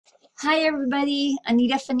Hi everybody,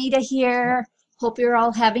 Anita Fanita here. Hope you're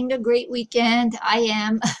all having a great weekend. I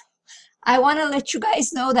am. I want to let you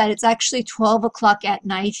guys know that it's actually 12 o'clock at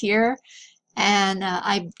night here, and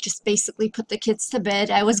I just basically put the kids to bed.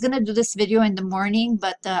 I was gonna do this video in the morning,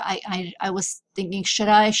 but I was thinking,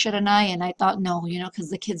 shouldn't I? And I thought no, because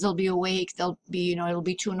the kids will be awake. They'll be, it'll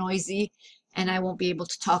be too noisy, and I won't be able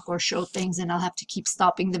to talk or show things, and I'll have to keep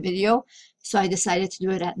stopping the video. So I decided to do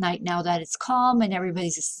it at night now that it's calm and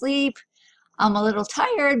everybody's asleep. I'm a little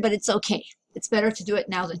tired, but it's okay. It's better to do it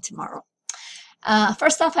now than tomorrow.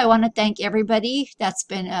 First off, I want to thank everybody that's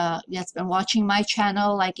been watching my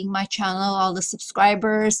channel, liking my channel, all the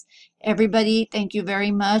subscribers, everybody. Thank you very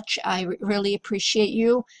much. I really appreciate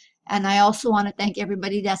you. And I also want to thank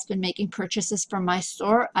everybody that's been making purchases from my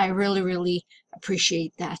store. I really, really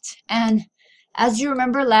appreciate that. And as you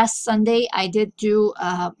remember, last Sunday I did do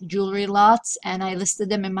jewelry lots, and I listed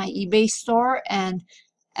them in my eBay store. And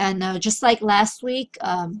just like last week,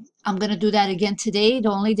 I'm going to do that again today. The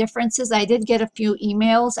only difference is I did get a few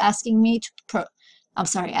emails asking me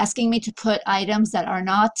to put items that are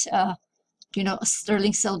not,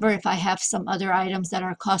 sterling silver if I have some other items that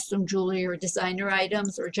are costume jewelry or designer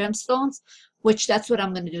items or gemstones, which that's what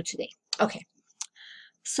I'm going to do today. Okay,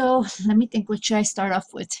 so let me think, what should I start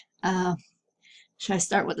off with? Should I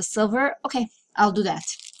start with the silver? Okay, I'll do that.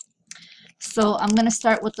 So I'm going to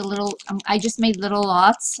start with the little, I just made little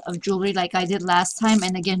lots of jewelry like I did last time.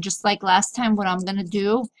 And again, just like last time, what I'm going to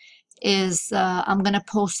do is I'm going to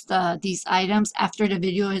post these items after the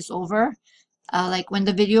video is over. Like when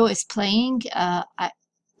the video is playing,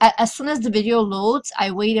 as soon as the video loads,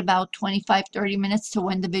 I wait about 25-30 minutes to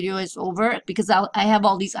when the video is over, because I have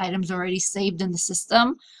all these items already saved in the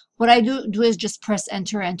system. What I do is just press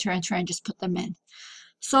enter, enter, enter, and just put them in.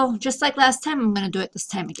 So just like last time, I'm going to do it this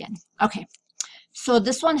time again. Okay, so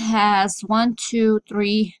this one has 1, 2,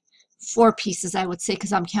 3, 4 pieces, I would say,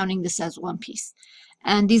 because I'm counting this as one piece.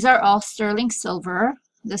 And these are all sterling silver.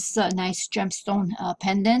 This is a nice gemstone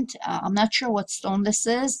pendant. I'm not sure what stone this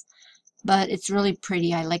is, but it's really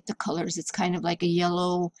pretty. I like the colors. It's kind of like a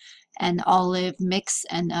yellow and olive mix.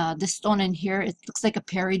 And this stone in here, it looks like a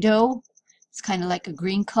peridot. It's kind of like a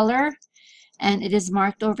green color. And it is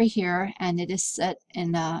marked over here, and it is set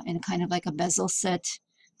in kind of like a bezel set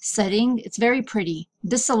setting. It's very pretty.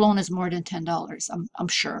 This alone is more than $10. I'm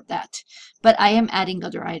sure of that. But I am adding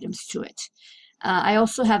other items to it. I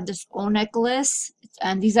also have this O necklace,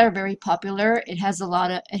 and these are very popular. It has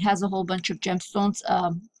a whole bunch of gemstones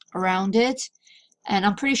around it, and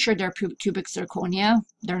I'm pretty sure they're cubic zirconia.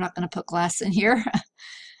 They're not going to put glass in here.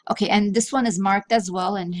 Okay, and this one is marked as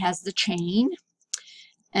well, and it has the chain.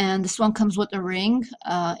 And this one comes with a ring.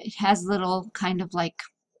 It has little kind of like,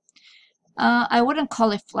 I wouldn't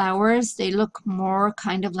call it flowers. They look more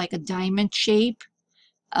kind of like a diamond shape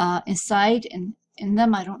inside. And in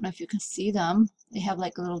them, I don't know if you can see them. They have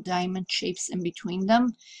like little diamond shapes in between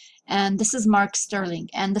them. And this is marked sterling.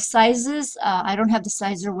 And the sizes, I don't have the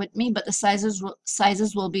sizer with me, but the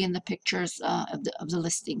sizes will be in the pictures of the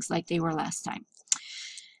listings like they were last time.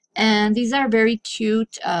 And these are very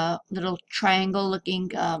cute, little triangle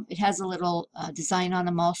looking. It has a little design on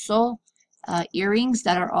them also. Earrings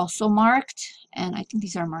that are also marked. And I think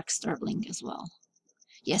these are marked sterling as well.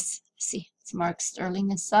 Yes, see, it's marked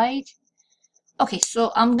sterling inside. Okay,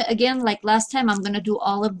 so again, like last time, I'm going to do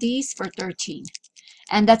all of these for $13.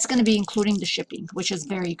 And that's going to be including the shipping, which is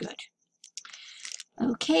very good.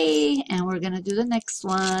 Okay, and we're going to do the next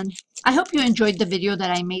one. I hope you enjoyed the video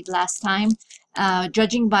that I made last time.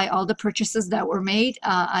 Judging by all the purchases that were made,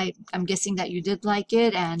 I'm guessing that you did like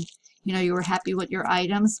it, and you were happy with your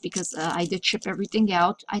items, because I did ship everything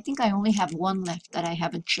out. I think I only have one left that I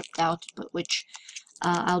haven't shipped out, but which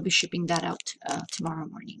I'll be shipping that out tomorrow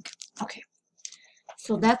morning. Okay,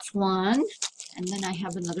 so that's one, and then I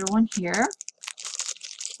have another one here.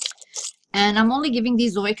 And I'm only giving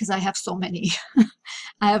these away because I have so many.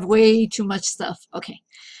 I have way too much stuff. Okay.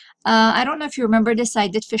 I don't know if you remember this. I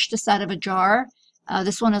did fish this out of a jar.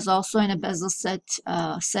 This one is also in a bezel set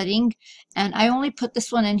setting. And I only put this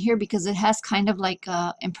one in here because it has kind of like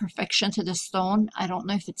imperfection to the stone. I don't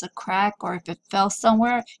know if it's a crack or if it fell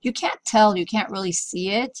somewhere. You can't tell. You can't really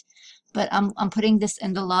see it. But I'm putting this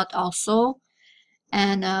in the lot also.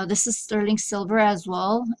 And this is sterling silver as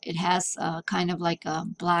well. It has kind of like a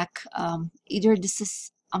black, either this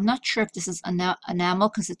is, I'm not sure if this is enamel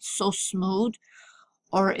because it's so smooth,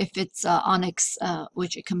 or if it's onyx,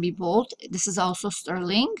 which it can be both. This is also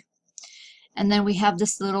sterling. And then we have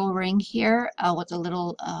this little ring here with a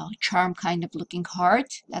little charm kind of looking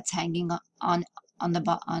heart that's hanging on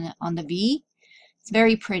the V. It's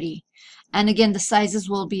very pretty. And again, the sizes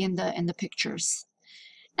will be in the pictures.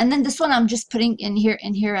 And then this one I'm just putting in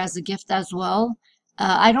here as a gift as well.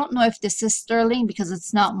 I don't know if this is sterling because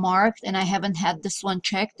it's not marked, and I haven't had this one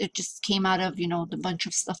checked. It just came out of, you know, the bunch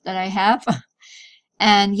of stuff that I have.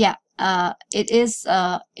 And yeah, it is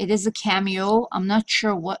a cameo. I'm not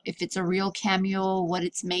sure what, if it's a real cameo, what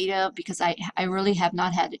it's made of, because I really have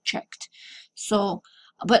not had it checked. So,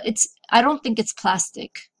 but I don't think it's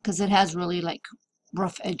plastic because it has really like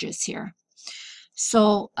rough edges here.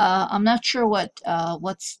 So I'm not sure what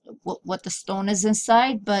the stone is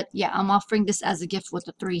inside, but yeah, I'm offering this as a gift with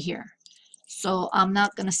the 3 here. So I'm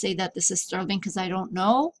not gonna say that this is sterling because I don't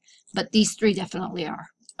know, but these 3 definitely are.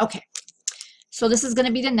 Okay, so this is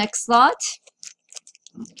gonna be the next lot.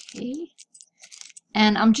 Okay,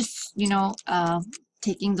 and I'm just, you know,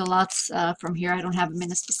 taking the lots from here. I don't have them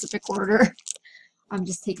in a specific order. I'm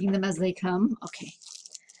just taking them as they come. Okay.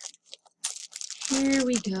 Here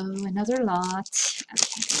we go, another lot.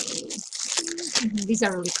 Okay. These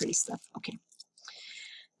are really pretty stuff. Okay.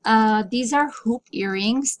 These are hoop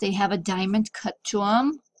earrings. They have a diamond cut to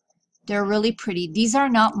them. They're really pretty. These are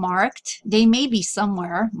not marked. They may be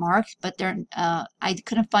somewhere marked, but they're I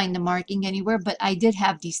couldn't find the marking anywhere, but I did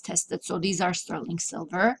have these tested. So these are sterling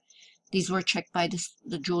silver. These were checked by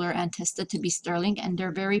the jeweler and tested to be sterling, and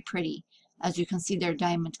they're very pretty. As you can see, they're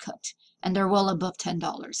diamond cut, and they're well above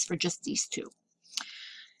 $10 for just these 2.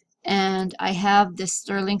 And I have this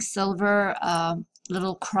sterling silver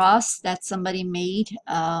little cross that somebody made.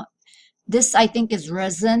 This I think is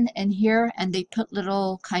resin in here, and they put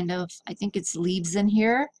little kind of, I think it's leaves in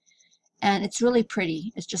here, and it's really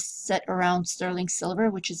pretty. It's just set around sterling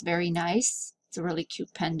silver, which is very nice. It's a really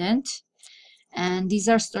cute pendant. And these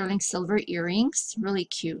are sterling silver earrings, really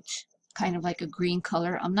cute, kind of like a green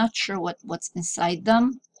color. I'm not sure what's inside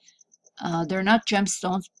them. They're not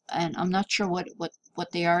gemstones, and I'm not sure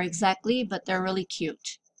what they are exactly, but they're really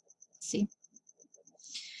cute. See?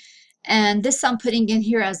 And this I'm putting in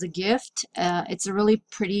here as a gift. It's a really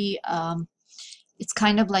pretty, it's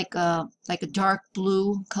kind of like a dark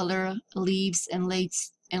blue color leaves and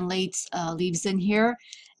leaves in here.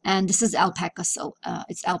 And this is alpaca, so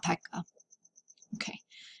it's alpaca. Okay.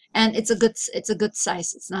 And it's a good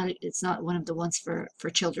size. It's not one of the ones for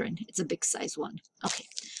children. It's a big size one. Okay.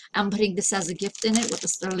 I'm putting this as a gift in it with the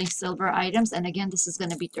sterling silver items. And again, this is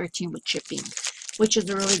going to be 13 with shipping, which is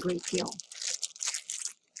a really great deal.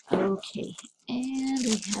 Okay. And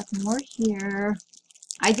we have more here.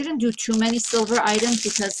 I didn't do too many silver items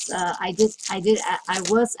because I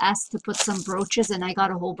was asked to put some brooches, and I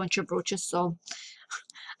got a whole bunch of brooches, so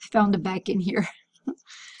I found the back in here.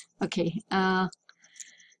 Okay.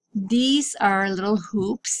 These are little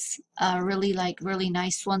hoops, really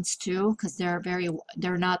nice ones too, because they're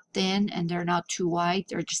not thin and they're not too wide.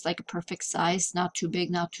 They're just like a perfect size, not too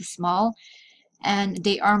big, not too small. And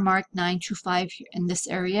they are marked 925 in this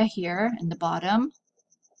area here in the bottom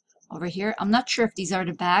over here. I'm not sure if these are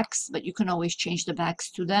the backs, but you can always change the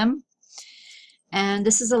backs to them. And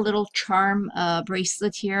this is a little charm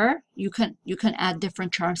bracelet here. You can add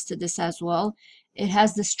different charms to this as well. It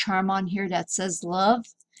has this charm on here that says love,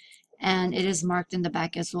 and it is marked in the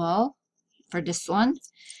back as well for this one.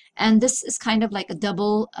 And this is kind of like a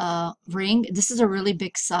double ring. This is a really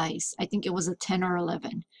big size. I think it was a 10 or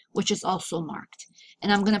 11, which is also marked.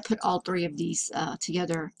 And I'm going to put all 3 of these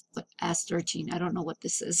together as 13. I don't know what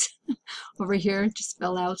this is. Over here, it just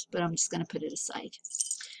fell out, but I'm just going to put it aside.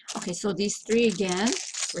 Okay, so these 3 again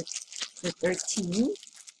for 13.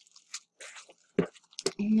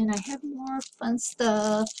 And I have more fun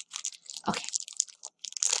stuff. Okay.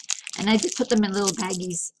 And I did put them in little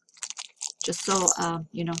baggies just so,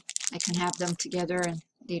 you know, I can have them together and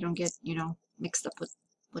they don't get, you know, mixed up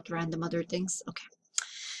with random other things. Okay.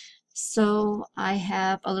 So I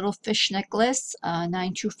have a little fish necklace,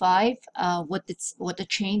 925, with the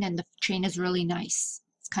chain, and the chain is really nice.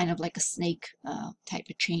 It's kind of like a snake type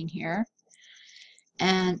of chain here.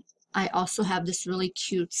 And I also have this really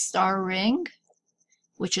cute star ring,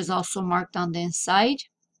 which is also marked on the inside.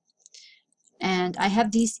 And I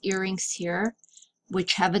have these earrings here,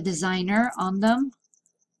 which have a designer on them.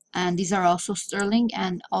 And these are also sterling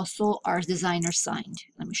and also are designer signed.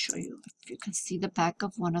 Let me show you if you can see the back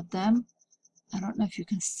of one of them. I don't know if you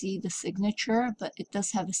can see the signature, but it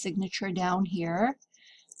does have a signature down here.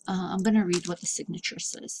 I'm going to read what the signature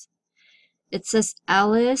says. It says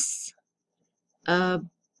Alice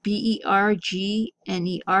BERGNER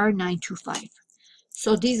 925.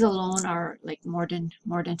 So these alone are like more than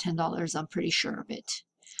 $10. I'm pretty sure of it.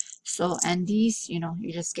 So, and these, you know,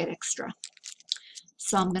 you just get extra.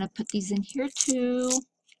 So I'm going to put these in here too.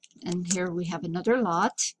 And here we have another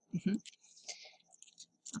lot.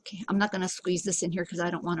 Okay, I'm not going to squeeze this in here because I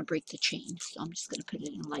don't want to break the chain. So I'm just going to put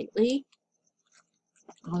it in lightly.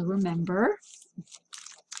 I'll remember.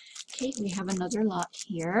 Okay, we have another lot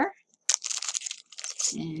here.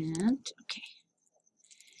 And, okay.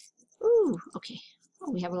 Ooh, okay.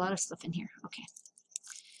 Oh, we have a lot of stuff in here. Okay.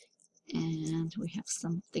 And we have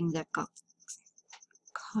something that got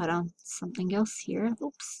caught on something else here.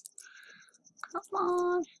 Oops. Come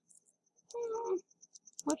on.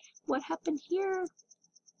 What happened here?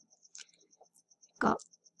 Got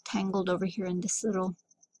tangled over here in this little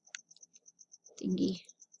thingy.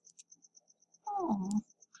 Oh,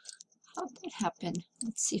 how'd that happen?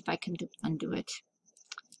 Let's see if I can undo it.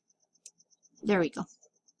 There we go.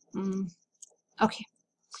 Okay.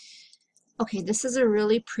 Okay, this is a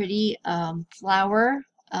really pretty flower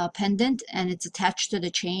pendant, and it's attached to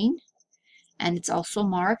the chain, and it's also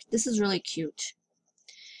marked. This is really cute.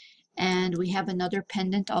 And we have another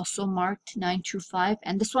pendant also marked 925,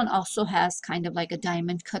 and this one also has kind of like a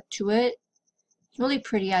diamond cut to it. It's really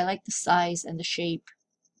pretty. I like the size and the shape,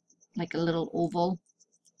 like a little oval.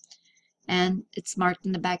 And it's marked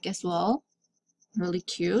in the back as well. Really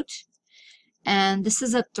cute. And this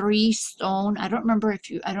is a 3 stone. I don't know if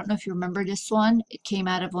you remember this one. It came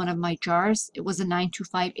out of one of my jars. It was a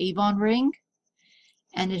 925 Avon ring.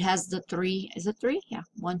 And it has the 3, is it 3? Yeah,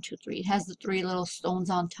 1, 2, 3. It has the 3 little stones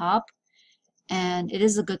on top. And it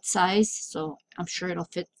is a good size, so I'm sure it'll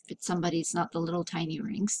fit somebody. It's not the little tiny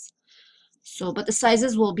rings. So, but the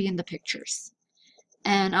sizes will be in the pictures.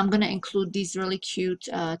 And I'm going to include these really cute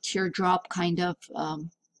teardrop kind of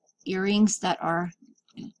earrings that are,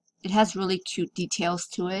 it has really cute details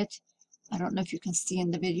to it. I don't know if you can see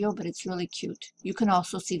in the video, but it's really cute. You can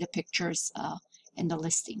also see the pictures in the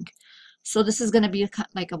listing. So this is going to be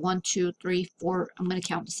like a 1, 2, 3, 4. I'm going to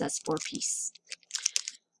count this as 4 piece.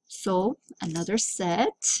 So another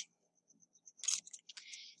set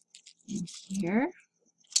in here.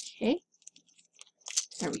 Okay,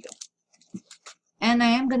 there we go. And I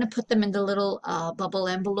am going to put them in the little bubble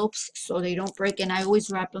envelopes so they don't break. And I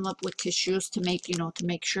always wrap them up with tissues to make, to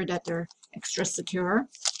make sure that they're extra secure,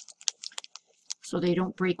 so they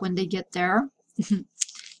don't break when they get there.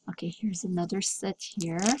 Okay, here's another set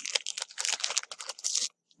here.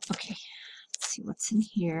 Okay, let's see what's in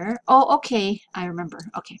here. Oh, okay, I remember.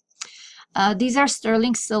 Okay. These are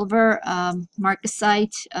sterling silver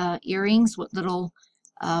marcasite earrings with little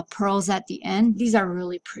pearls at the end. These are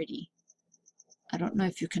really pretty. I don't know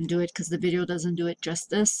if you can do it because the video doesn't do it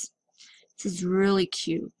justice. This is really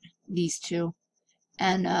cute, these two.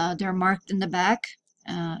 And they're marked in the back,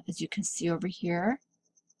 as you can see over here.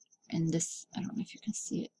 In this, I don't know if you can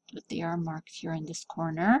see it, but they are marked here in this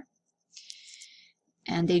corner.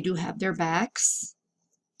 And they do have their backs.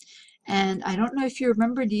 And I don't know if you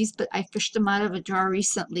remember these, but I fished them out of a jar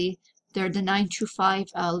recently. They're the 925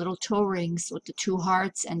 little toe rings with the 2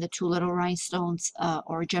 hearts and the 2 little rhinestones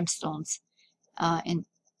or gemstones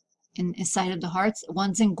inside of the hearts.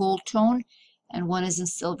 One's in gold tone and one is in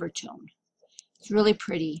silver tone. It's really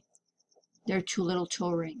pretty. They're 2 little toe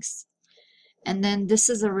rings. And then this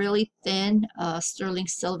is a really thin sterling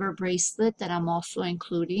silver bracelet that I'm also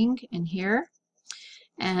including in here.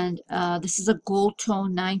 And this is a gold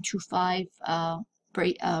tone 925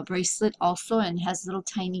 bracelet also, and has little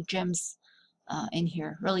tiny gems in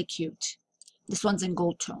here. Really cute. This one's in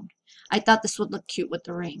gold tone. I thought this would look cute with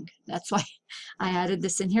the ring. That's why I added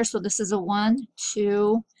this in here. So this is a 1,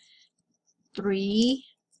 2, 3,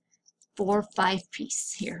 4, 5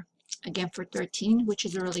 piece here. Again for 13, which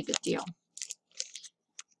is a really good deal.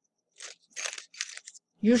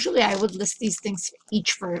 Usually I would list these things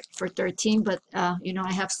each for 13, but I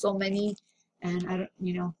have so many, and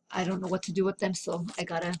I don't know what to do with them, so I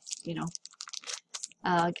gotta,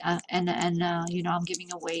 I'm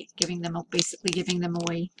basically giving them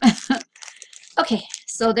away. Okay,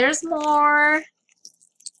 so there's more.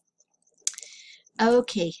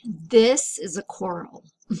 Okay, this is a coral,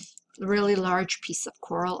 a really large piece of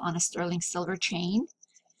coral on a sterling silver chain.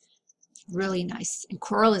 Really nice. And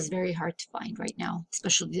coral is very hard to find right now,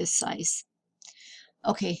 especially this size.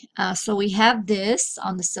 Okay, so we have this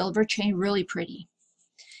on the silver chain, really pretty.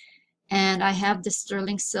 And I have the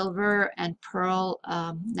sterling silver and pearl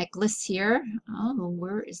necklace here. Oh,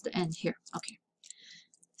 where is the end here? Okay.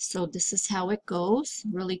 So this is how it goes.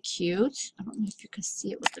 Really cute. I don't know if you can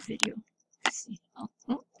see it with the video. Let's see. Oh,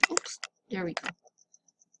 oops. There we go.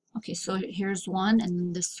 Okay, so here's one, and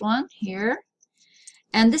then this one here.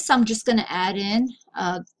 And this I'm just going to add in.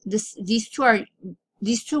 These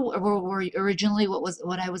two were originally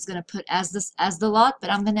what I was going to put as the lot, but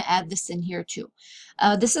I'm going to add this in here too.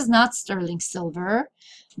 This is not sterling silver,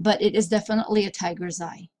 but it is definitely a tiger's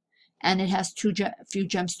eye. and it has few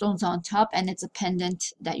gemstones on top, and it's a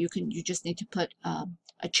pendant that you just need to put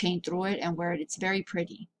a chain through it and wear it. It's very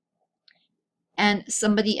pretty. And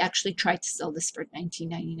somebody actually tried to sell this for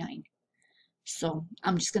 $19.99. So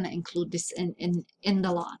I'm just going to include this in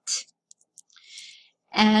the lot.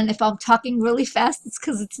 And if I'm talking really fast, it's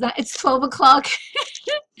because it's 12 o'clock.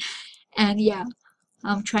 And yeah,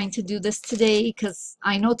 I'm trying to do this today because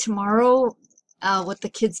I know tomorrow, with the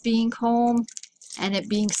kids being home and it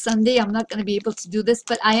being Sunday, I'm not going to be able to do this,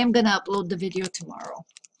 but I am going to upload the video tomorrow.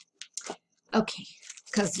 Okay,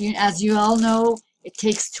 because as you all know, it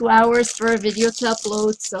takes 2 hours for a video to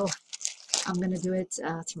upload, so I'm going to do it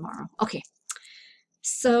tomorrow. Okay,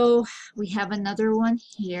 so we have another one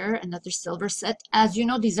here, another silver set. As you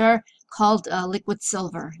know, these are called liquid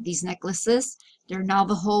silver, these necklaces. They're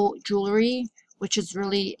Navajo jewelry, which is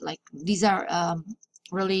really like, these are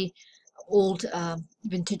really old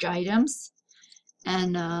vintage items.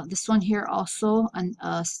 And this one here also,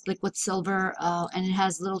 liquid silver, and it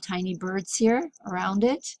has little tiny birds here around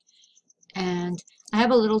it. And I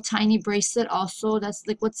have a little tiny bracelet also that's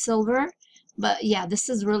liquid silver, but yeah, this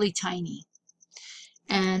is really tiny.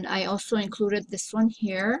 And I also included this one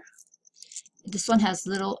here. This one has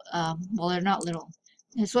little, well, they're not little.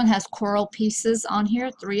 This one has coral pieces on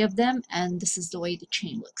here, 3 of them, and this is the way the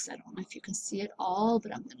chain looks. I don't know if you can see it all,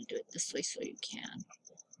 but I'm going to do it this way so you can.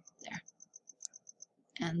 There.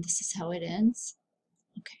 And this is how it ends.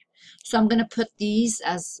 Okay, so I'm going to put these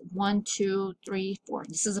as 1, 2, 3, 4.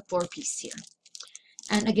 This is a 4-piece here.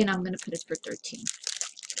 And again, I'm going to put it for 13.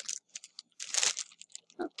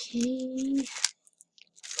 Okay.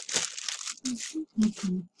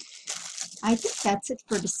 I think that's it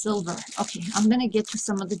for the silver. Okay, I'm going to get to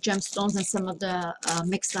some of the gemstones and some of the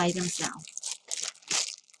mixed items now.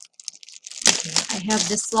 Okay, I have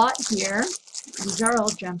this lot here. These are all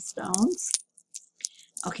gemstones.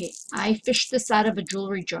 Okay, I fished this out of a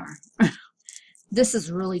jewelry jar. This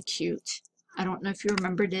is really cute. I don't know if you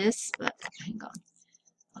remember this, but hang on.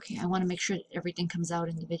 Okay, I want to make sure that everything comes out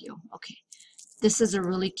in the video. Okay, this is a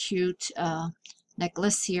really cute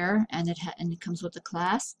necklace here, and it comes with a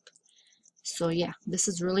clasp. So yeah, this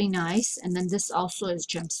is really nice. And then this also is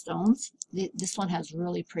gemstones. This one has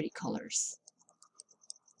really pretty colors.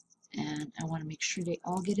 And I want to make sure they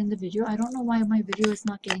all get in the video. I don't know why my video is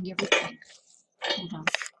not getting everything. Hold on.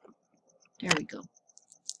 There we go.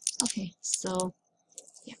 Okay, so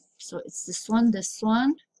yeah, so it's this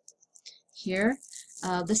one here,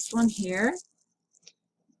 this one here.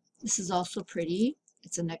 This is also pretty.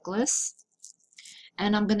 It's a necklace.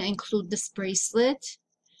 And I'm going to include this bracelet,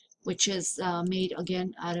 which is made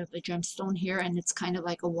again out of a gemstone here, and it's kind of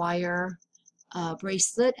like a wire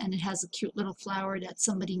bracelet, and it has a cute little flower that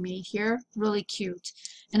somebody made here. Really cute.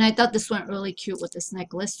 And I thought this went really cute with this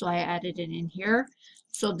necklace, so I added it in here.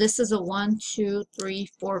 So this is a 1, 2, 3,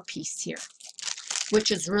 4 piece here,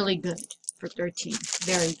 which is really good for 13.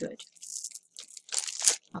 Very good.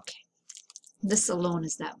 Okay, this alone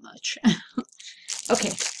is that much.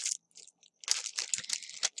 Okay,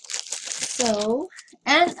 so,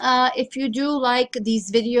 and if you do like these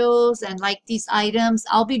videos and like these items,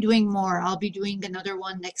 I'll be doing more. I'll be doing another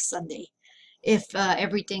one next Sunday. If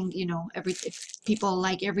everything, you know, if people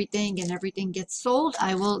like everything and everything gets sold,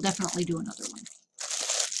 I will definitely do another one.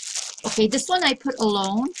 Okay, this one I put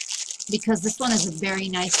alone because this one is a very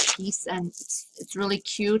nice piece, and it's really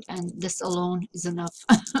cute, and this alone is enough.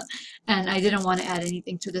 And I didn't want to add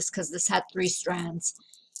anything to this because this had 3 strands.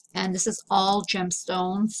 And this is all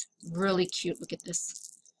gemstones. Really cute. Look at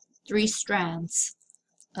this. 3 strands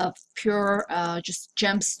of pure just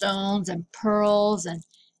gemstones and pearls, and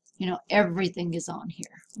you know, everything is on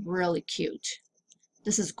here. Really cute.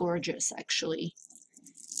 This is gorgeous, actually.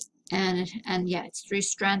 And yeah, it's 3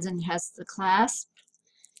 strands, and it has the clasp.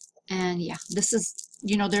 And yeah, this is,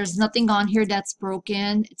 you know, there's nothing on here that's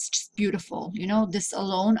broken. It's just beautiful. You know, this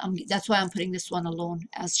alone, that's why I'm putting this one alone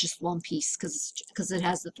as just 1 piece, because it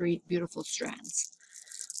has the 3 beautiful strands.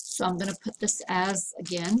 So I'm going to put this as,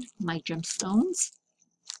 again, my gemstones.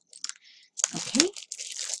 Okay.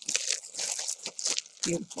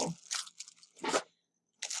 Beautiful.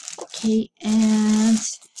 Okay, and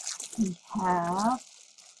we have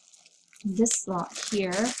this lot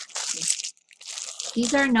here.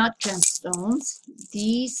 These are not gemstones.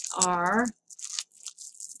 These are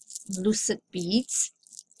lucid beads.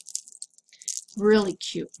 Really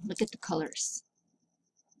cute. Look at the colors.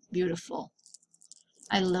 Beautiful.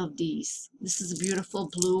 I love these. This is a beautiful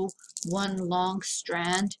blue, 1 long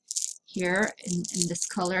strand here in this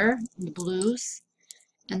color, in the blues.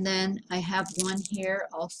 And then I have one here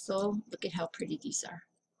also. Look at how pretty these are.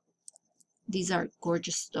 These are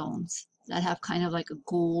gorgeous stones. that have kind of like a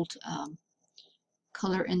gold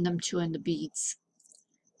color in them too, in the beads.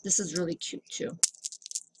 This is really cute too.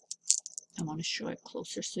 I want to show it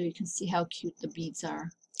closer so you can see how cute the beads are.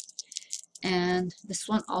 And this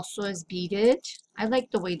one also is beaded. I like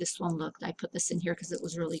the way this one looked. I put this in here because it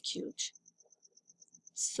was really cute.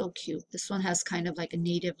 So cute. This one has kind of like a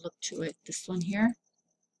native look to it. This one here.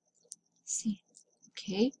 See?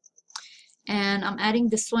 Okay. And I'm adding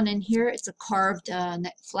this one in here. It's a carved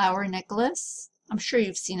flower necklace. I'm sure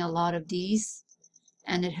you've seen a lot of these.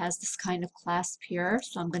 And it has this kind of clasp here.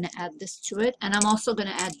 So I'm going to add this to it. And I'm also going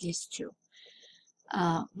to add these two.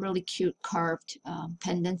 Really cute carved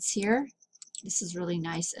pendants here. This is really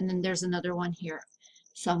nice. And then there's another one here.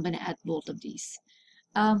 So I'm going to add both of these.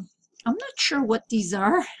 I'm not sure what these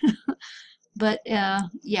are. But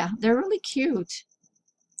yeah, they're really cute.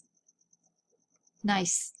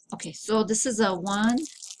 Nice. Okay, so this is a 1.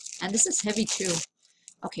 And this is heavy too.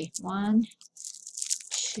 Okay, 1,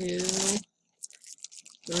 2,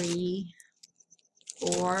 3,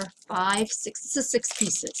 4, 5, 6. This is 6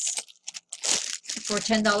 pieces. For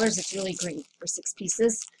 $10, it's really great for 6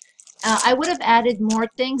 pieces. I would have added more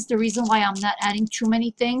things. The reason why I'm not adding too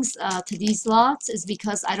many things to these lots is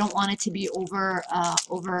because I don't want it to be over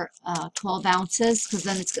 12 ounces, because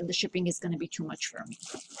then the shipping is going to be too much for me.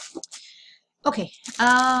 Okay,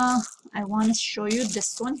 I want to show you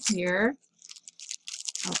this one here.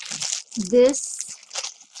 Okay, this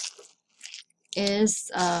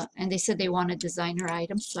is, and they said they wanted designer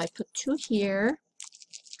items, so I put 2 here.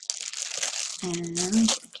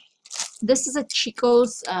 And this is a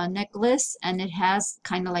Chico's necklace, and it has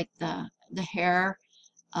kind of like the hair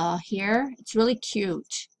here. It's really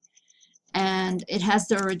cute. And it has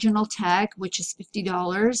the original tag, which is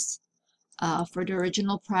 $50 for the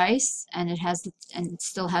original price, and it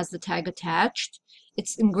still has the tag attached.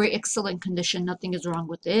 It's in great, excellent condition. Nothing is wrong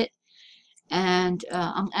with it. And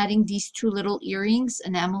I'm adding these 2 little earrings,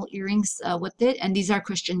 enamel earrings with it, and these are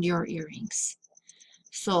Christian Dior earrings.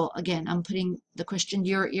 So again, I'm putting the Christian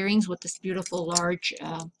Dior earrings with this beautiful large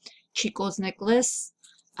Chico's necklace.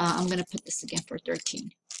 I'm going to put this again for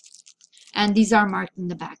 $13. And these are marked in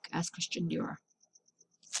the back as Christian Dior.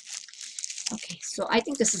 Okay, so I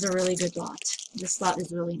think this is a really good lot. This lot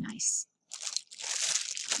is really nice.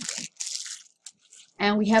 Okay.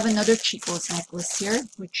 And we have another Chico's necklace here,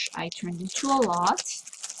 which I turned into a lot.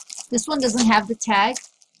 This one doesn't have the tag,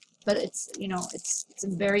 but it's, you know, it's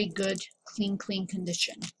in very good, clean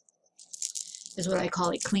condition. Is what I call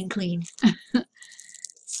it, clean.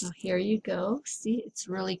 So here you go. See, it's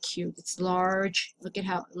really cute. It's large. Look at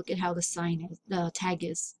how the sign is, the tag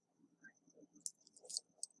is.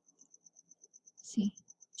 See,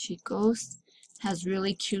 Chico's has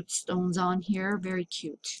really cute stones on here. Very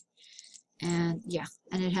cute. And yeah,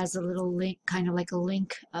 and it has a little link, kind of like a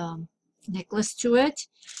link necklace to it.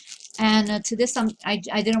 And to this, I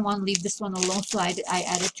didn't want to leave this one alone, so I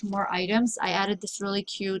added 2 more items. I added this really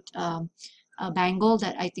cute bangle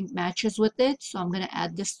that I think matches with it, so I'm going to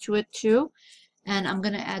add this to it too. And I'm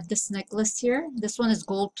going to add this necklace here. This one is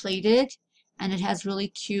gold plated, and it has really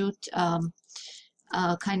cute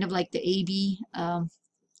kind of like the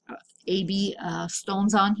AB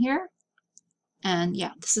stones on here. And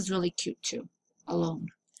yeah, this is really cute too, alone.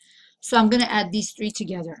 So I'm going to add these 3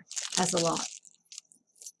 together as a lot.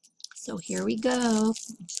 So here we go.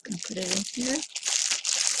 I'm just going to put it in here.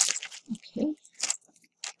 Okay.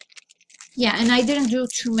 Yeah, and I didn't do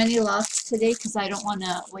too many lots today because I don't want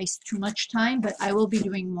to waste too much time, but I will be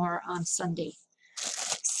doing more on Sunday.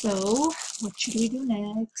 So what should we do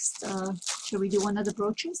next? Should we do one of the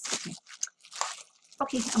brooches? Okay.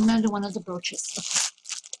 Okay, I'm going to do one of the brooches.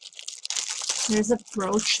 Okay. There's a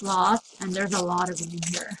brooch lot, and there's a lot of them in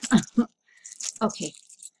here. Okay.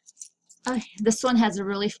 This one has a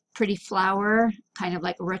really pretty flower, kind of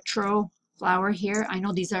like retro flower here. I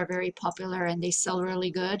know these are very popular and they sell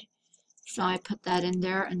really good. So I put that in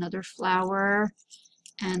there, another flower.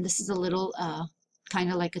 And this is a little kind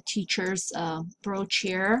of like a teacher's brooch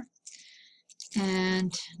here.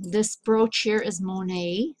 And this brooch here is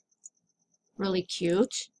Monet. Really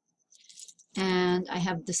cute. And I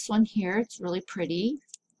have this one here. It's really pretty.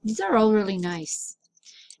 These are all really nice.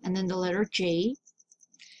 And then the letter J.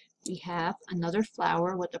 We have another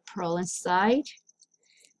flower with a pearl inside.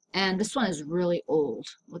 And this one is really old.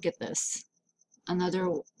 Look at this.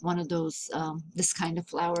 Another one of those, this kind of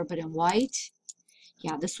flower, but in white.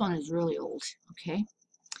 Yeah, this one is really old. Okay.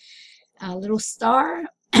 A little star.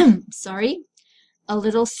 Sorry. A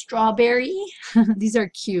little strawberry. These are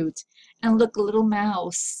cute. And look, a little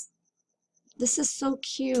mouse. This is so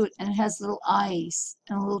cute. And it has little eyes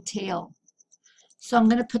and a little tail. So I'm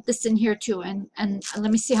going to put this in here too. And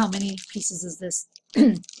let me see how many pieces is this.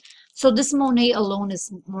 So this Monet alone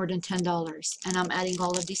is more than $10. And I'm adding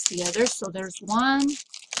all of these together. So there's 1,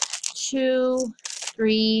 2,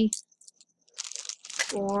 3,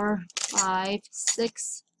 4, 5,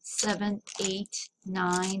 6, 7, 8,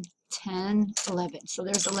 9, 10, 11. So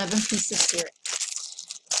there's 11 pieces here.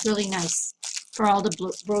 Really nice for all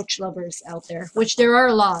the brooch lovers out there, which there are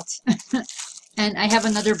a lot. And I have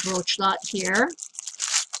another brooch lot here.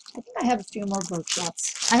 I think I have a few more brooch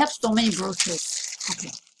lots. I have so many brooches.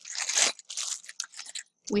 Okay.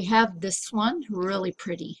 We have this one, really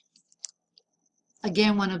pretty.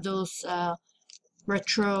 Again, one of those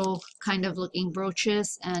retro kind of looking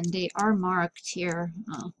brooches, and they are marked here.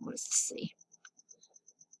 What does it say? It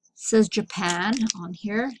says Japan on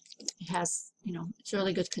here. It has, you know, it's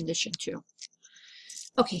really good condition too.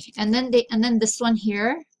 Okay, and then this one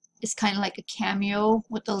here is kind of like a cameo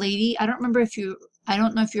with the lady. I don't know if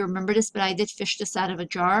you remember this, but I did fish this out of a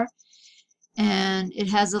jar, and it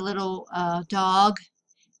has a little dog,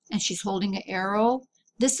 and she's holding an arrow.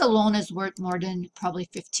 This alone is worth more than probably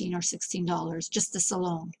 $15 or $16, just this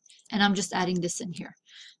alone. And I'm just adding this in here.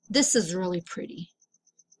 This is really pretty.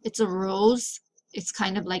 It's a rose. It's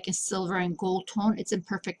kind of like a silver and gold tone. It's in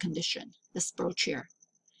perfect condition, this brooch here.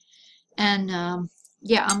 And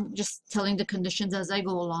yeah, I'm just telling the conditions as I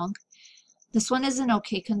go along. This one is in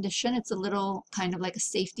okay condition. It's a little kind of like a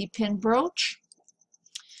safety pin brooch.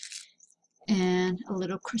 And a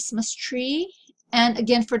little Christmas tree. And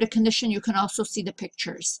again, for the condition, you can also see the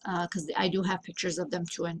pictures, because I do have pictures of them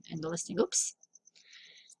too in the listing. Oops.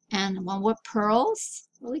 And one with pearls,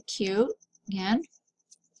 really cute again.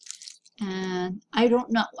 And I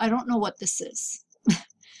don't know what this is.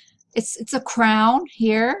 It's a crown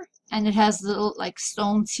here, and it has little like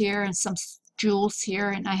stones here and some jewels here,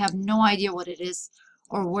 and I have no idea what it is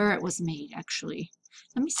or where it was made actually.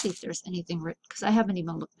 Let me see if there's anything written, because I haven't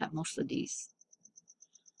even looked at most of these.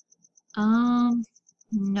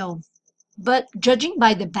 No, but judging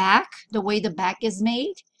by the back, the way the back is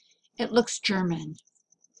made, it looks German.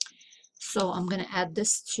 So I'm going to add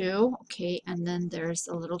this too. Okay, and then there's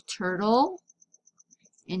a little turtle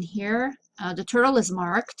in here. The turtle is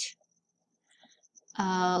marked.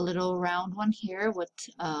 A little round one here with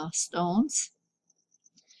stones.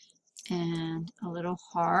 And a little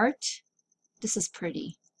heart. This is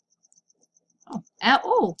pretty.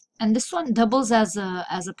 Oh, and this one doubles as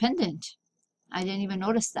a pendant. I didn't even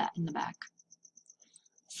notice that in the back.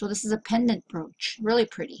 So this is a pendant brooch, really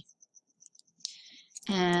pretty.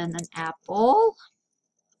 And an apple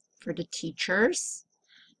for the teachers.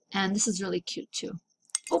 And this is really cute too.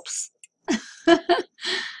 Oops.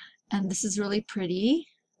 And this is really pretty.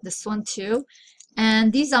 This one too.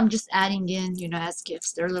 And these I'm just adding in, you know, as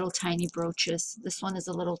gifts. They're little tiny brooches. This one is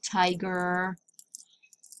a little tiger.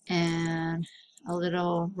 And a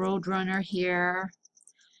little roadrunner here.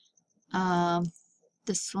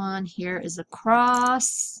 This one here is a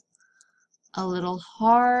cross, a little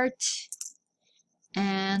heart,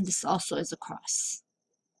 and this also is a cross.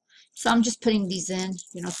 So I'm just putting these in,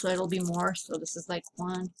 you know, so it'll be more. So this is like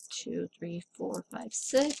 1, 2, 3, 4, 5,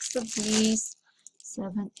 6 of these.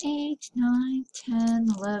 7, 8, 9, 10,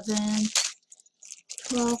 11,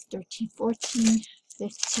 12, 13, 14,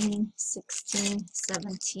 15, 16,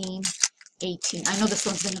 17, 18. I know this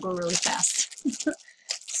one's going to go really fast.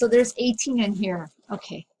 So there's 18 in here.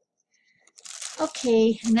 Okay.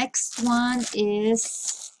 Okay, next one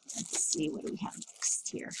is, let's see, what do we have next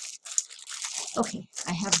here? Okay,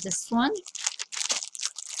 I have this one.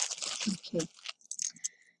 Okay.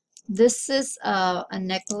 This is a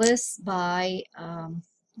necklace by,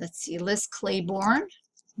 let's see, Liz Claiborne.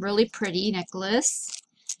 Really pretty necklace.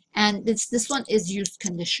 And this one is used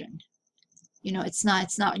condition. You know, it's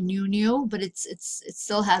not new, but it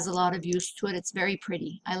still has a lot of use to it. It's very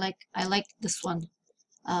pretty. I like this one,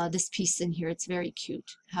 this piece in here. It's very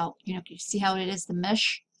cute. How, you know, you see how it is, the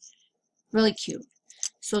mesh, really cute.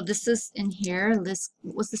 So this is in here.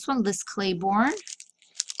 Was this one Liz Claiborne?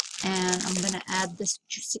 And I'm gonna add this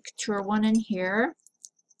Juicy Couture one in here.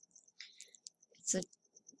 It's a,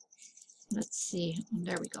 let's see,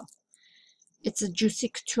 there we go. It's a Juicy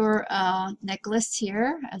Couture necklace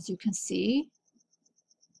here, as you can see.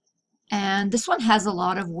 And this one has a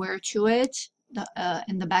lot of wear to it.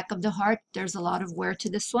 In the back of the heart, there's a lot of wear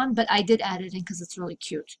to this one, but I did add it in because it's really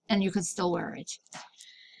cute, and you can still wear it.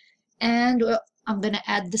 And I'm going to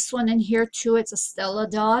add this one in here too. It's a Stella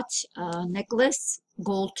Dot necklace,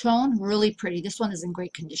 gold tone, really pretty. This one is in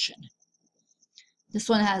great condition. This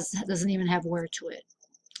one doesn't even have wear to it.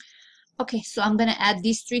 Okay, so I'm going to add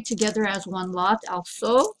these three together as one lot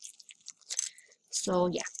also. So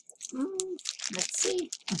yeah, Let's see.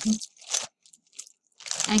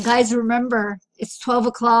 And guys, remember, it's 12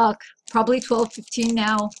 o'clock, probably 12:15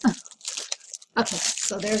 now. Okay,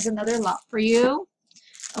 so there's another lot for you.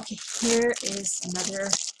 Okay, here is another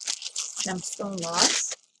gemstone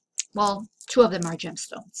lot. Well, two of them are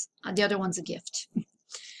gemstones. The other one's a gift.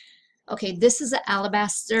 Okay, this is an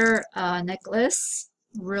alabaster necklace.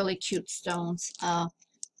 Really cute stones. I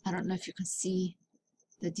don't know if you can see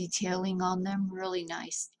the detailing on them. Really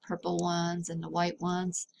nice. Purple ones and the white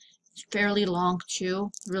ones. It's fairly long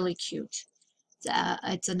too. Really cute.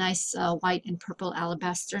 It's a nice white and purple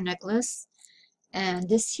alabaster necklace. And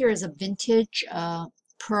this here is a vintage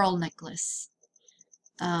pearl necklace.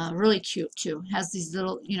 Really cute too. It has these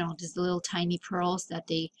little, these little tiny pearls that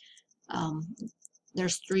they,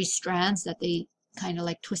 there's 3 strands that they kind of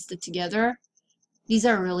like twisted together. These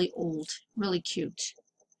are really old, really cute.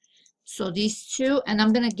 So these two, and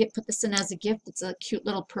I'm gonna put this in as a gift. It's a cute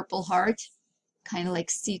little purple heart, kind of like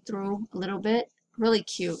see-through a little bit. Really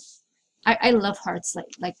cute. I love hearts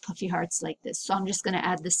like puffy hearts like this. So I'm just gonna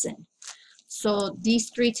add this in. So these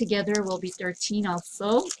 3 together will be 13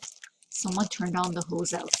 also. Someone turned on the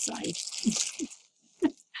hose outside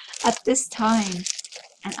at this time.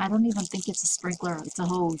 And I don't even think it's a sprinkler. It's a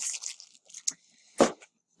hose.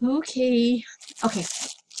 Okay. Okay.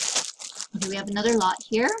 Okay, we have another lot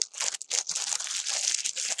here.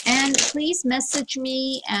 And please message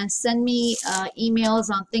me and send me emails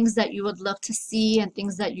on things that you would love to see and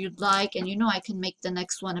things that you'd like. And I can make the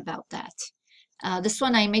next one about that. This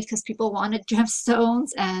one I made because people wanted gemstones,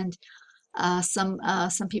 and some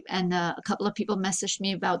people and a couple of people messaged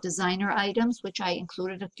me about designer items, which I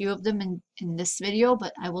included a few of them in this video,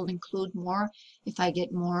 but I will include more if I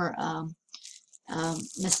get more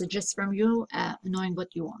messages from you knowing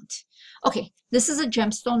what you want. Okay, this is a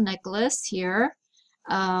gemstone necklace here.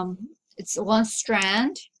 It's one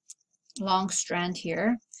strand, long strand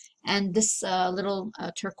here, and this little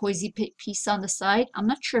turquoisey piece on the side. I'm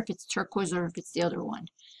not sure if it's turquoise or if it's the other one.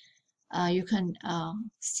 You can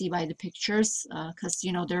see by the pictures because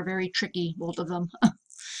they're very tricky, both of them.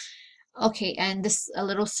 Okay, and this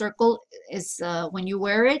little circle is when you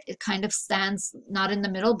wear it, it kind of stands not in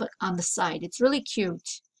the middle but on the side. It's really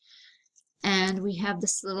cute. And we have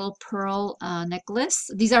this little pearl necklace.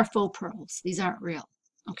 These are faux pearls. These aren't real.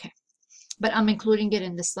 Okay, but I'm including it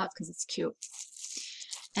in this lot because it's cute.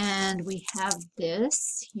 And we have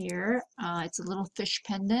this here. It's a little fish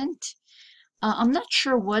pendant. I'm not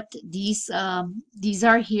sure what these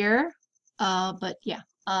are here, but yeah,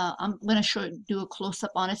 I'm gonna do a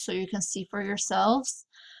close-up on it so you can see for yourselves.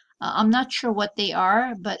 I'm not sure what they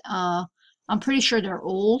are, but I'm pretty sure they're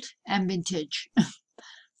old and vintage.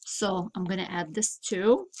 So I'm gonna add this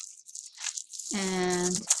too,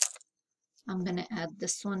 and I'm gonna add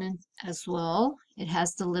this one in as well. It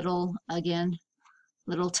has the little, again,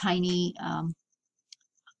 little tiny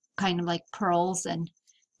kind of like pearls, and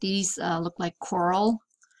these look like coral.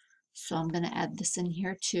 So I'm going to add this in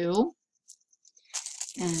here too.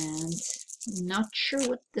 And I'm not sure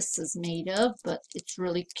what this is made of, but it's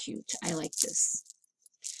really cute. I like this.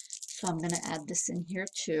 So I'm going to add this in here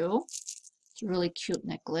too. It's a really cute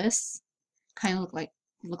necklace. Kind of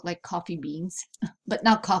look like coffee beans, but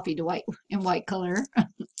not coffee, the white in white color.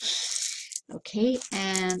 Okay,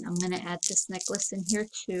 and I'm going to add this necklace in here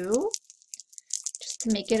too, just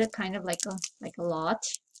to make it a kind of like a lot.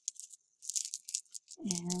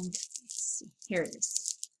 And let's see, here it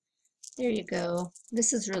is. There you go.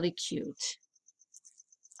 This is really cute.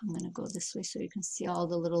 I'm going to go this way so you can see all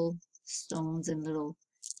the little stones and little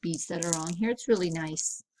beads that are on here. It's really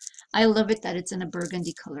nice. I love it that it's in a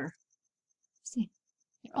burgundy color. See?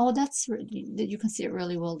 Oh, that's really, you can see it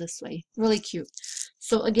really well this way. Really cute.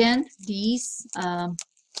 So again, these are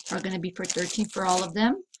going to be for 13 for all of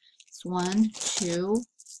them. It's 1, 2,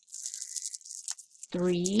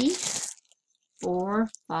 3, 4,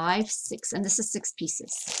 5, 6, and this is 6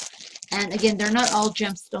 pieces. And again, they're not all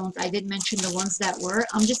gemstones. I did mention the ones that were.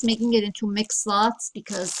 I'm just making it into mixed slots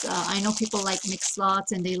because I know people like mixed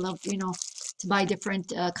slots and they love, to buy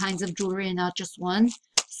different kinds of jewelry and not just one.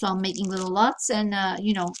 So I'm making little lots, and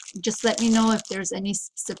just let me know if there's any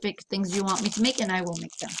specific things you want me to make, and I will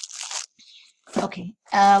make them. Okay,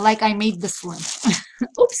 like I made this one.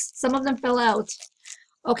 Oops, some of them fell out.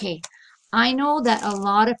 Okay. I know that a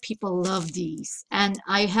lot of people love these, and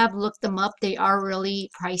I have looked them up. They are really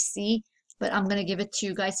pricey, but I'm gonna give it to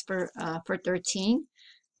you guys for 13.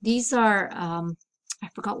 These are I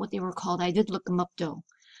forgot what they were called. I did look them up though.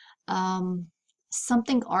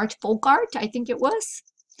 Something art, folk art, I think it was.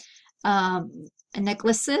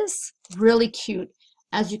 Necklaces, really cute.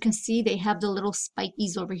 As you can see, they have the little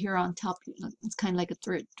spikies over here on top. It's kind of like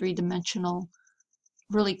a three-dimensional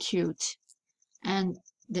Really cute. And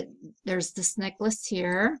there's this necklace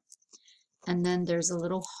here, and then there's a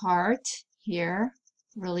little heart here.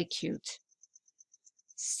 Really cute.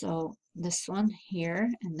 So this one here,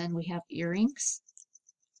 and then we have earrings.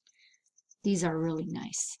 These are really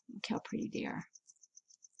nice. Look how pretty they are.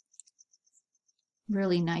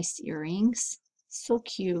 Really nice earrings. So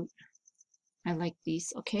cute. I like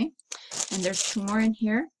these. Okay, and there's two more in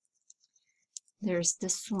here. There's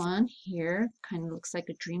this one here, kind of looks like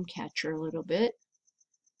a dream catcher a little bit.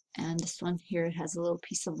 And this one here, it has a little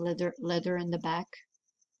piece of leather in the back.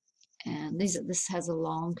 And this has a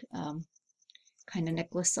long kind of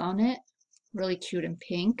necklace on it. Really cute and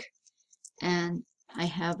pink. And I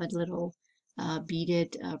have a little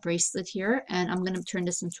beaded bracelet here, and I'm going to turn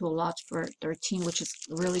this into a lot for 13, which is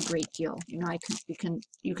a really great deal. You know,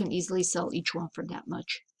 you can easily sell each one for that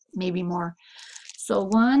much, maybe more. So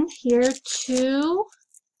 1 here, 2,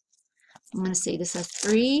 I'm going to say this has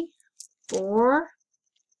 3, 4,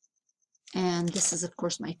 and this is of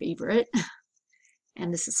course my favorite,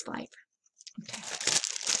 and this is 5. Okay,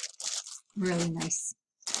 really nice.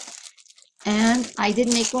 And I did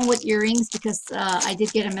make one with earrings because I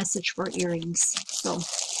did get a message for earrings. So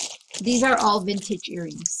these are all vintage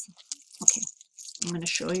earrings. Okay, I'm going to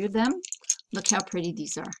show you them. Look how pretty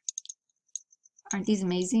these are. Aren't these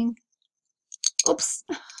amazing? Oops.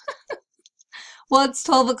 Well, it's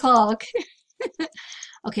 12 o'clock.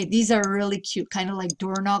 Okay, these are really cute, kind of like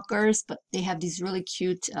door knockers, but they have these really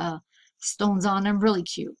cute stones on them. Really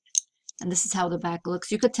cute. And this is how the back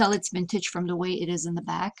looks. You could tell it's vintage from the way it is in the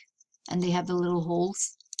back. And they have the little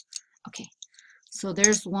holes. Okay, so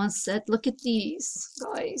there's one set. Look at these,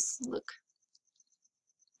 guys. Look.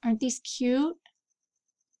 Aren't these cute?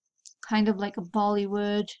 Kind of like a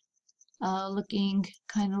Bollywood looking,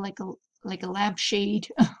 kind of like a lampshade.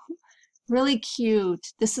 Really cute.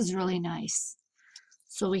 This is really nice.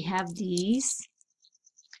 So we have these.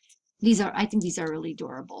 I think these are really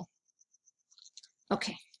adorable.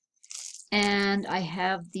 Okay. And I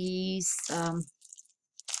have these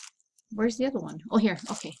where's the other one? Oh, here.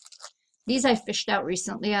 Okay. These I fished out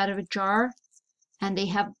recently out of a jar, and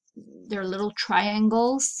they're little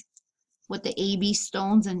triangles with the AB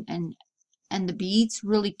stones and the beads.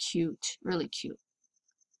 Really cute. Really cute.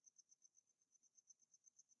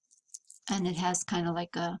 And it has kind of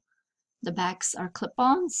like the backs are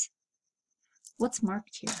clip-ons. What's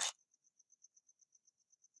marked here?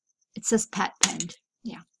 It says pat penned.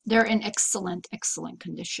 Yeah. They're in excellent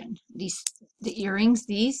condition. The earrings,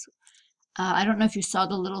 these, I don't know if you saw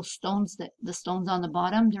the little stones, the stones on the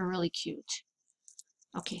bottom. They're really cute.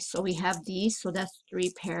 Okay, so we have these. So that's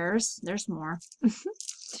 3 pairs. There's more.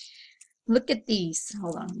 Look at these.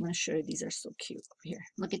 Hold on, I'm going to show you. These are so cute over here.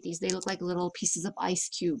 Look at these. They look like little pieces of ice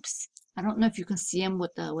cubes. I don't know if you can see them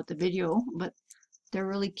with the video, but they're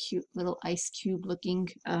really cute little ice cube looking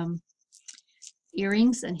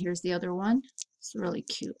earrings. And here's the other one. It's really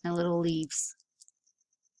cute. And little leaves.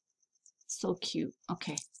 So cute.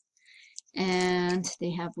 Okay. And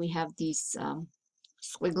we have these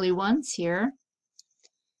squiggly ones here.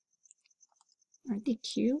 Aren't they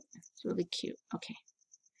cute? It's really cute. Okay.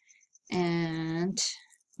 And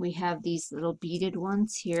we have these little beaded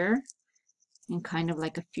ones here in kind of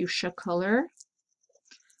like a fuchsia color.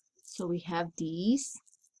 So we have these.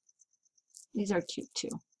 These are cute too.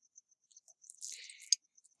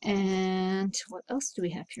 And what else do we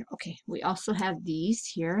have here? Okay, we also have these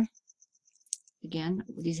here. Again,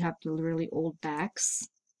 these have the really old backs.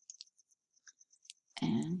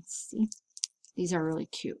 And see, these are really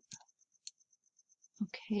cute.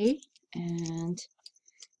 Okay, and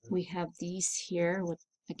we have these here with,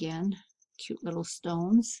 again, cute little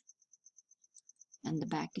stones. And the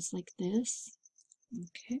back is like this.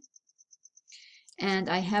 Okay. And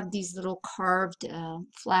I have these little carved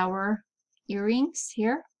flower earrings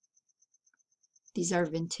here. These are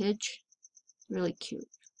vintage. Really cute.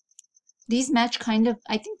 These match kind of,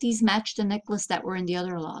 I think these match the necklace that were in the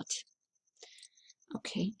other lot.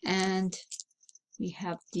 Okay, and we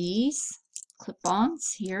have these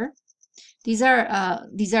clip-ons here. These are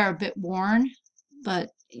a bit worn, but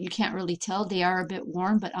you can't really tell. They are a bit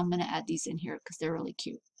worn, but I'm going to add these in here because they're really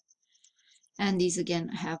cute. And these again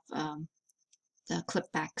have the clip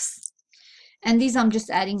backs. And these I'm just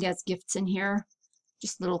adding as gifts in here.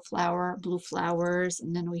 Just little blue flowers.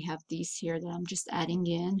 And then we have these here that I'm just adding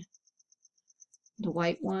in. The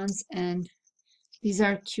white ones. And these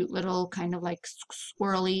are cute little kind of like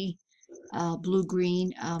swirly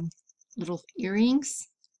blue-green little earrings.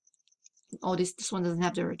 Oh, this one doesn't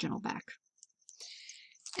have the original back.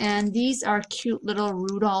 And these are cute little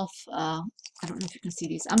Rudolph. I don't know if you can see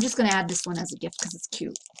these. I'm just going to add this one as a gift because it's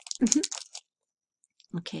cute.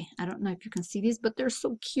 Okay, I don't know if you can see these, but they're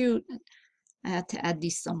so cute. I had to add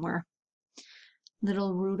these somewhere.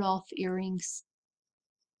 Little Rudolph earrings.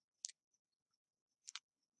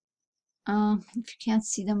 If you can't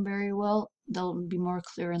see them very well, they'll be more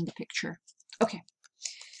clear in the picture. Okay,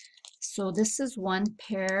 so this is one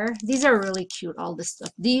pair. These are really cute, all this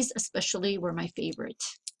stuff. These especially were my favorite.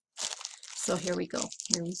 So here we go.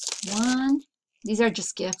 Here's one. These are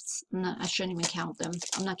just gifts. I shouldn't even count them.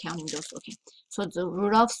 I'm not counting those. Okay, so it's a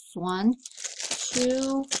Rudolph's 1,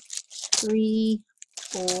 2, 3,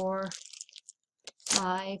 4,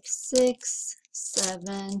 5, 6,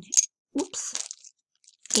 7, oops,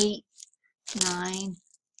 8, 9,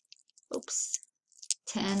 oops,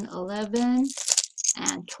 10, 11,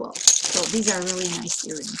 and 12. So these are really nice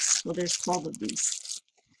earrings. So there's 12 of these.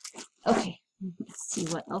 Okay, let's see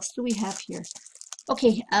what else do we have here.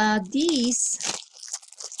 Okay, these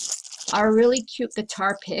are really cute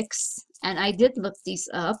guitar picks, and I did look these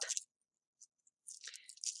up,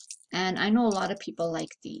 and I know a lot of people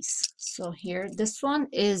like these. So here, this one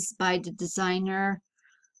is by the designer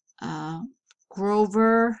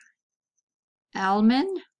Grover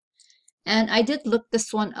Alman, and I did look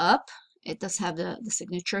this one up. It does have the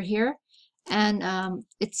signature here, and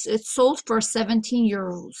it's sold for 17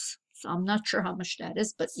 euros. So I'm not sure how much that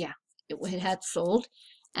is, but yeah, it had sold.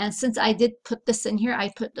 And since I did put this in here, I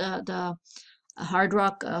put the Hard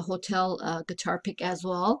Rock Hotel guitar pick as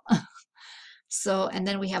well. So, and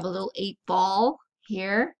then we have a little 8-ball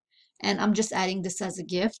here, and I'm just adding this as a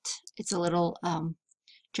gift. It's a little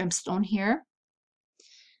gemstone here.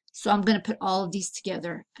 So I'm going to put all of these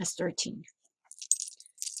together as 13.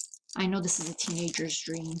 I know this is a teenager's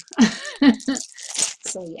dream.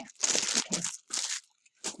 So yeah. Okay.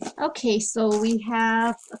 Okay, so we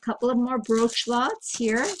have a couple of more brooch lots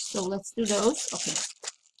here. So let's do those. Okay.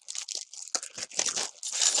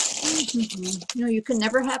 No, you can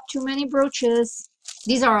never have too many brooches.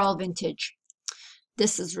 These are all vintage.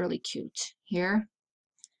 This is really cute. Here,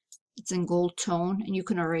 it's in gold tone, and you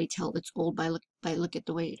can already tell it's old by look at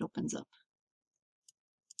the way it opens up.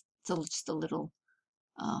 It's just a little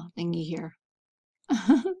thingy here.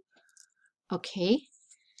 Okay,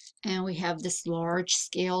 and we have this large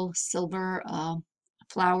scale silver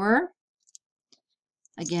flower,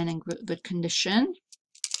 again in good condition.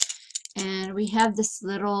 And we have this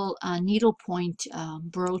little needlepoint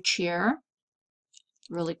brooch here,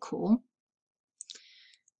 really cool.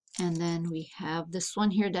 And then we have this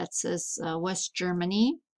one here that says West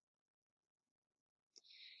Germany.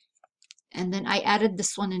 And then I added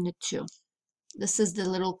this one in it too. This is the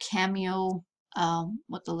little cameo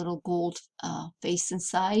with the little gold face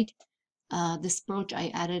inside. This brooch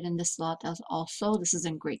I added in this lot as also. This is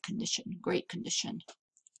in great condition, great condition.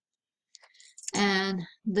 And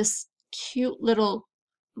this cute little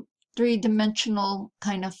three-dimensional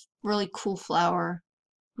kind of really cool flower,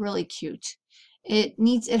 really cute. It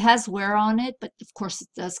has wear on it, but of course it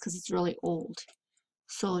does because it's really old.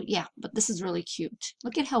 So yeah, but this is really cute.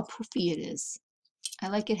 Look at how poofy it is. I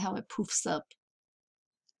like it how it poofs up.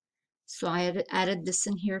 So I added this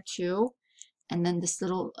in here too. And then this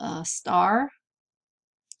little star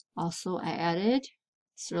also I added.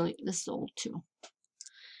 This is old too.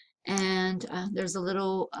 And there's a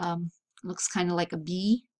little, looks kind of like a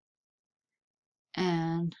bee.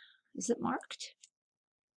 And is it marked?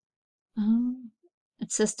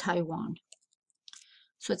 It says Taiwan.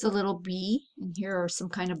 So it's a little bee, and here are some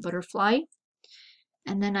kind of butterfly.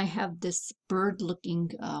 And then I have this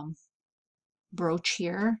bird-looking brooch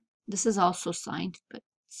here. This is also signed, but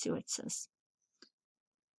let's see what it says.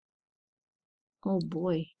 Oh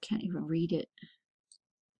boy, can't even read it.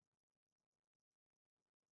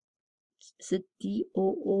 Is it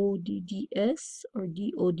D-O-O-D-D-S or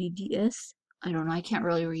D-O-D-D-S? I don't know. I can't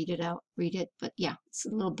really read it, but yeah, it's a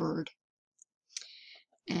little bird.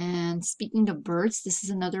 And speaking of birds, this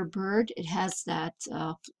is another bird. It has that,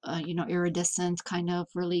 iridescent kind of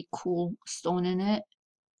really cool stone in it.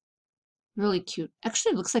 Really cute.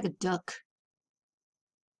 Actually, it looks like a duck.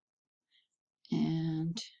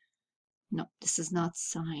 And no, this is not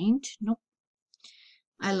signed. Nope.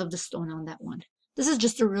 I love the stone on that one. This is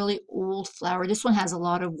just a really old flower. This one has a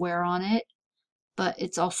lot of wear on it, but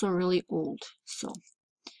it's also really old. So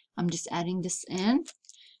I'm just adding this in.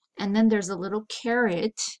 And then there's a little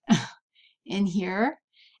carrot in here.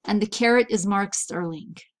 And the carrot is marked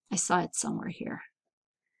sterling. I saw it somewhere here.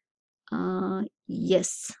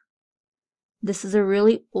 Yes. This is a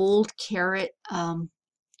really old carrot, a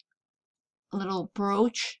little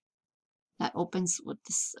brooch that opens with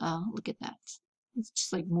this. Look at that. It's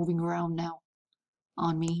just like moving around now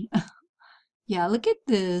on me. Yeah, look at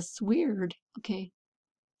this. Weird. Okay.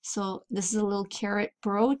 So this is a little carrot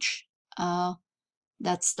brooch.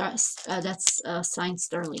 That's signed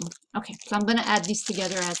sterling. Okay, so I'm gonna add these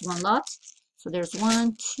together as one lot. So there's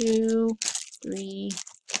 1, 2, 3,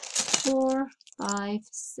 4, 5,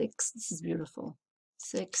 6. This is beautiful.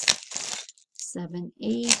 6, 7,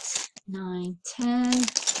 8, 9, 10.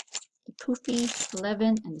 The poofy,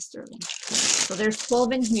 11, and the sterling. So there's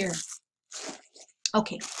 12 in here.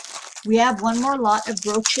 Okay, we have one more lot of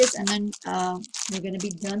brooches, and then we're gonna be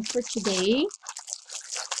done for today.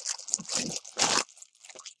 Okay.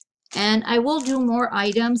 And I will do more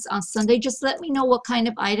items on Sunday. Just let me know what kind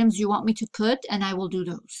of items you want me to put, and I will do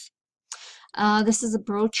those. This is a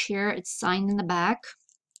brooch here. It's signed in the back.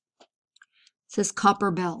 It says Copper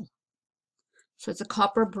Bell. So it's a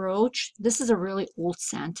copper brooch. This is a really old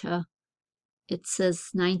Santa. It says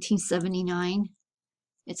 1979.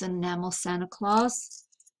 It's an enamel Santa Claus.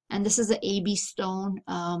 And this is an AB stone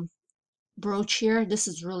brooch here. This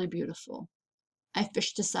is really beautiful. I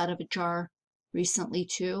fished this out of a jar recently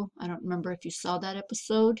too. I don't remember if you saw that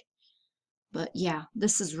episode. But yeah,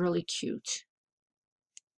 this is really cute.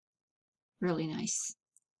 Really nice.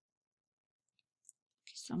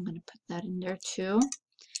 Okay, so I'm going to put that in there too.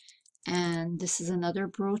 And this is another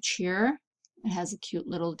brooch here. It has a cute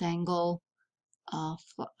little dangle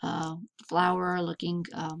flower looking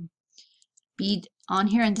bead on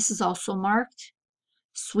here. And this is also marked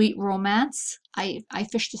Sweet Romance. I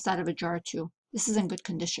fished this out of a jar too. This is in good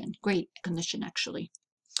condition. Great condition actually.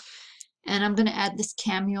 And I'm going to add this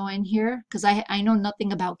cameo in here because I know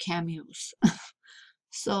nothing about cameos.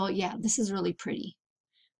 So yeah, this is really pretty.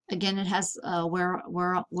 Again, it has wear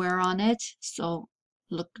on it. So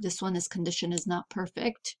look, this one, this condition is not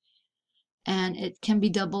perfect. And it can be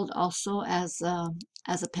doubled also as a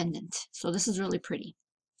pendant. So this is really pretty.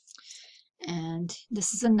 And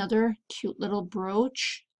this is another cute little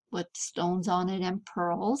brooch with stones on it and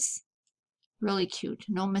pearls. Really cute.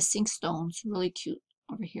 No missing stones. Really cute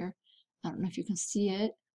over here. I don't know if you can see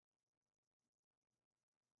it.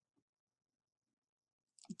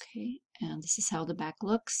 Okay, and this is how the back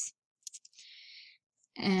looks.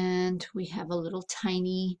 And we have a little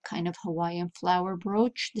tiny kind of Hawaiian flower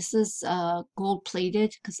brooch. This is gold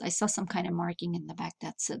plated because I saw some kind of marking in the back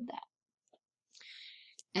that said that.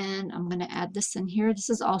 And I'm going to add this in here. This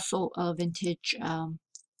is also a vintage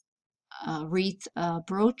wreath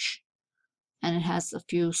brooch, and it has a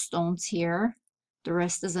few stones here. The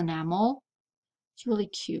rest is enamel. It's really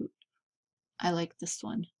cute. I like this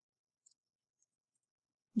one.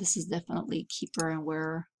 This is definitely a keeper and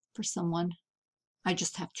wearer for someone. I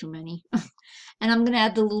just have too many. And I'm going to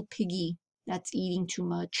add the little piggy that's eating too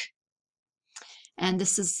much. And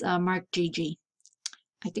this is marked JJ.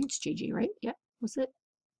 I think it's JJ, right? Yeah, was it?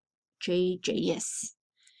 JJ, yes.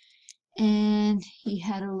 And he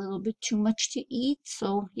had a little bit too much to eat.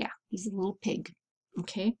 So yeah, he's a little pig.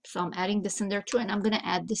 Okay, so I'm adding this in there too. And I'm going to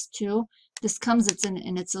add this too. This comes, it's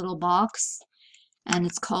in its little box. And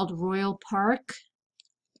it's called Royal Park.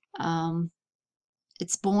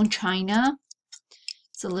 It's bone china.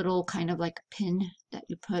 It's a little kind of like a pin that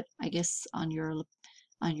you put, I guess, on your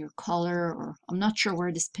collar, or I'm not sure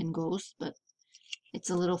where this pin goes, but it's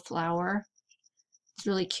a little flower. It's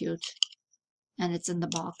really cute, and it's in the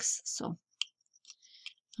box. So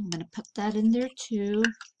I'm gonna put that in there too.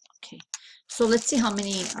 Okay, so let's see how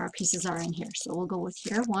many our pieces are in here. So we'll go with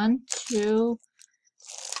here 1, 2,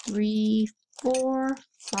 3, 4,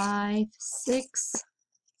 5, 6,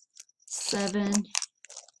 7,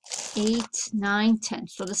 8, 9, 10.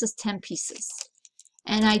 So this is 10 pieces.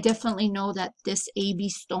 And I definitely know that this AB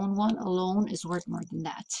stone one alone is worth more than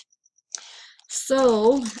that.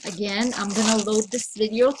 So again, I'm going to load this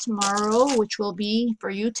video tomorrow, which will be for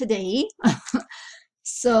you today.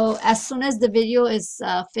 So as soon as the video is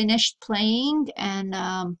finished playing, and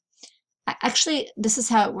actually this is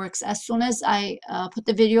how it works. As soon as I put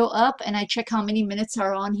the video up and I check how many minutes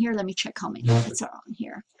are on here, let me check how many minutes are on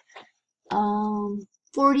here.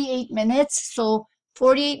 48 minutes. So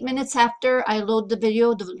 48 minutes after I load the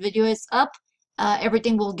video is up.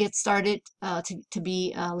 Everything will get started to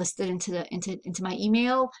be listed into my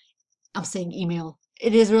email. I'm saying email.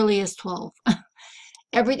 It is really is 12.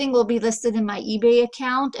 Everything will be listed in my eBay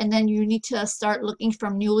account, and then you need to start looking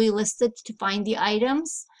from newly listed to find the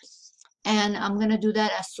items. And I'm gonna do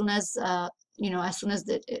that as soon as as soon as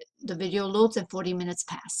the video loads and 40 minutes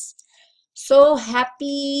pass. So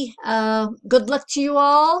happy, good luck to you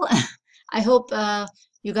all. I hope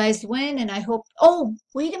you guys win, and I hope, oh,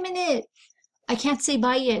 wait a minute. I can't say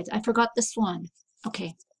bye yet. I forgot this one.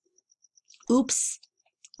 Okay. Oops.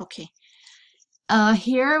 Okay.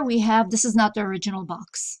 Here we have, this is not the original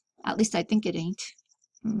box. At least I think it ain't.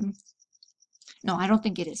 No, I don't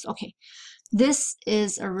think it is. Okay. This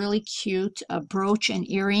is a really cute brooch and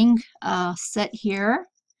earring set here.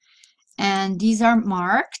 And these are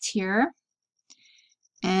marked here.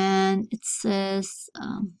 And it says,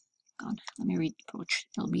 God, let me read the brooch.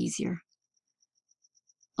 It'll be easier.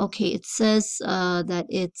 Okay, it says that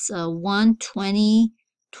it's 120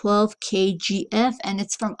 12 kgf and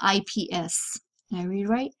it's from IPS. Can I read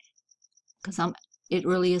right? Because it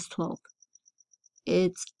really is 12.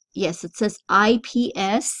 Yes, it says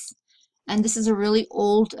IPS, and this is a really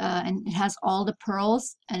old and it has all the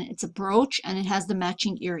pearls, and it's a brooch, and it has the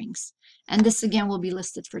matching earrings. And this again will be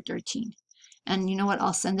listed for 13. And you know what?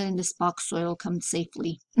 I'll send it in this box so it'll come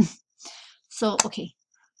safely. So okay,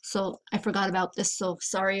 so I forgot about this. So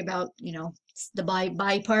sorry about the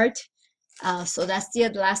buy part. So that's the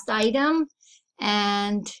last item,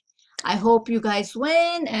 and I hope you guys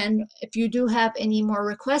win. And if you do have any more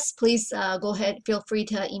requests, please go ahead, feel free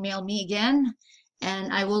to email me again,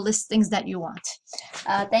 and I will list things that you want.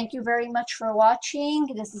 Thank you very much for watching.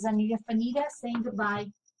 This is Anita Fanita saying goodbye.